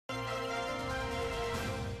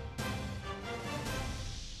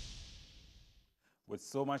with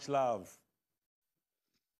so much love.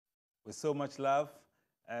 With so much love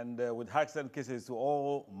and with hugs and kisses to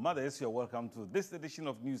all mothers, you're welcome to this edition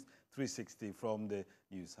of News 360 from the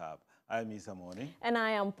News Hub. I'm Esi Ideal. And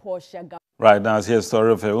I am Portia. Right now, here's a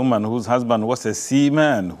story of a woman whose husband was a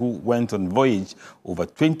seaman who went on voyage over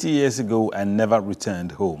 20 years ago and never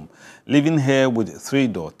returned home, leaving her with 3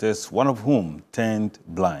 daughters, one of whom turned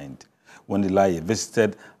blind. Wendy Laryea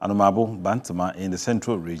visited Anomabo Bantama in the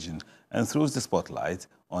central region and throws the spotlight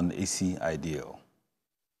on Esi Ideal.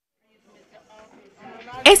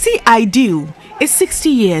 Esi Ideal is 60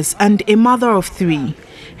 years and a mother of 3.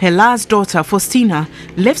 Her last daughter, Faustina,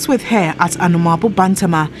 lives with her at Anomabo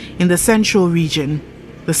Bantama in the central region.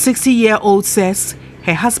 The 60-year-old says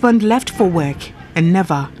her husband left for work and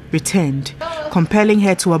never returned, compelling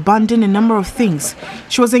her to abandon a number of things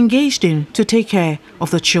she was engaged in to take care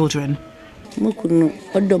of the children. My husband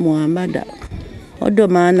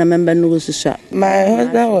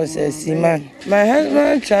was a seaman. My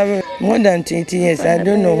husband traveled more than 20 years. I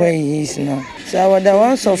don't know where he is now. So I was the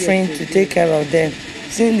one suffering to take care of them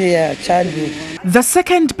since they are childhood. The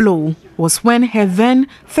second blow was when her then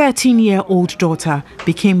 13-year-old daughter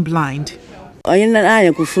became blind.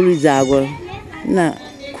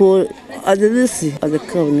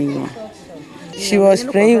 She was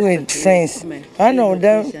playing with friends. One of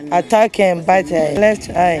them attacked her and bit her left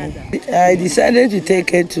eye. I decided to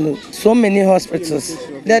take her to so many hospitals.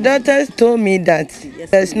 The doctors told me that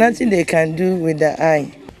there's nothing they can do with the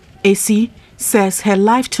eye. Esi says her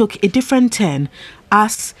life took a different turn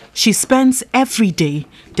as she spends every day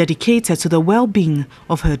dedicated to the well-being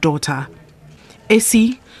of her daughter.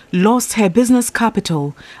 Esi lost her business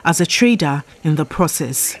capital as a trader in the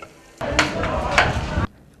process.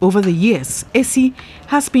 Over the years, Esi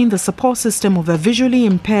has been the support system of her visually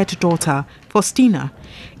impaired daughter, Faustina,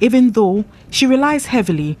 even though she relies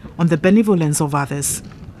heavily on the benevolence of others.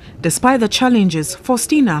 Despite the challenges,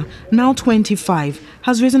 Faustina, now 25,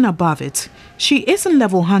 has risen above it. She is in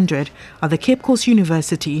level 100 at the Cape Coast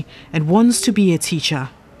University and wants to be a teacher.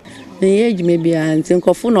 I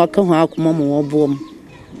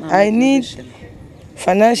need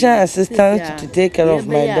financial assistance to take care of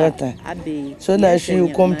my daughter so that she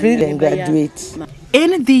will complete and graduate.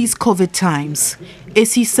 In these COVID times,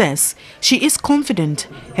 Esi says she is confident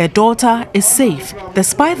her daughter is safe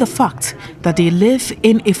despite the fact that they live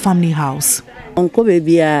in a family house.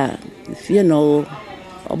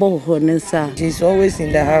 She's always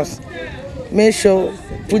in the house. Make sure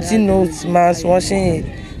putting nose mask, washing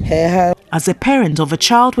her hands. As a parent of a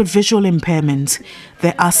child with visual impairment,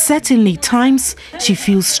 there are certainly times she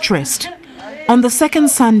feels stressed. On the second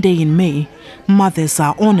Sunday in May, mothers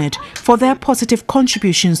are honored for their positive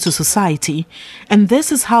contributions to society, and this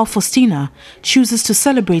is how Faustina chooses to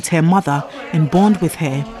celebrate her mother and bond with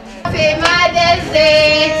her. Happy Mother's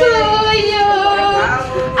Day to you.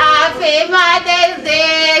 Happy Mother's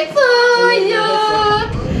Day to you.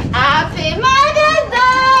 Happy Mother's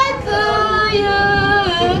Day to you.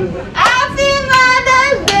 Happy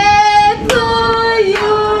Mother's Day to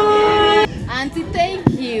you. Auntie, thank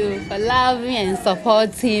you for loving and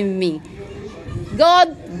supporting me.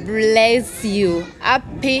 God bless you.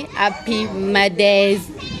 Happy Mother's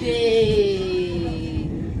Day.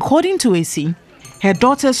 According to Esi, her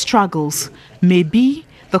daughter's struggles may be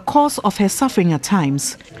the cause of her suffering at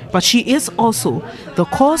times, but she is also the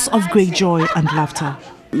cause of great joy and laughter.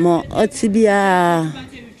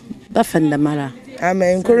 I'm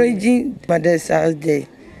encouraging mothers out there.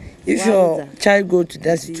 If your child go to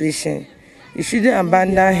that situation, you shouldn't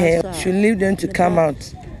abandon her. You should leave them to come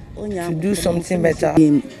out to do something better.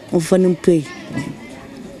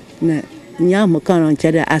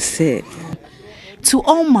 To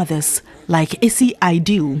all mothers like Esi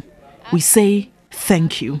Ideal, we say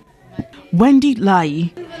thank you. Wendy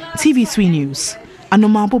Laryea, TV3 News,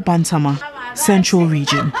 Anomabo Bantama, Central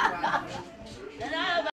Region.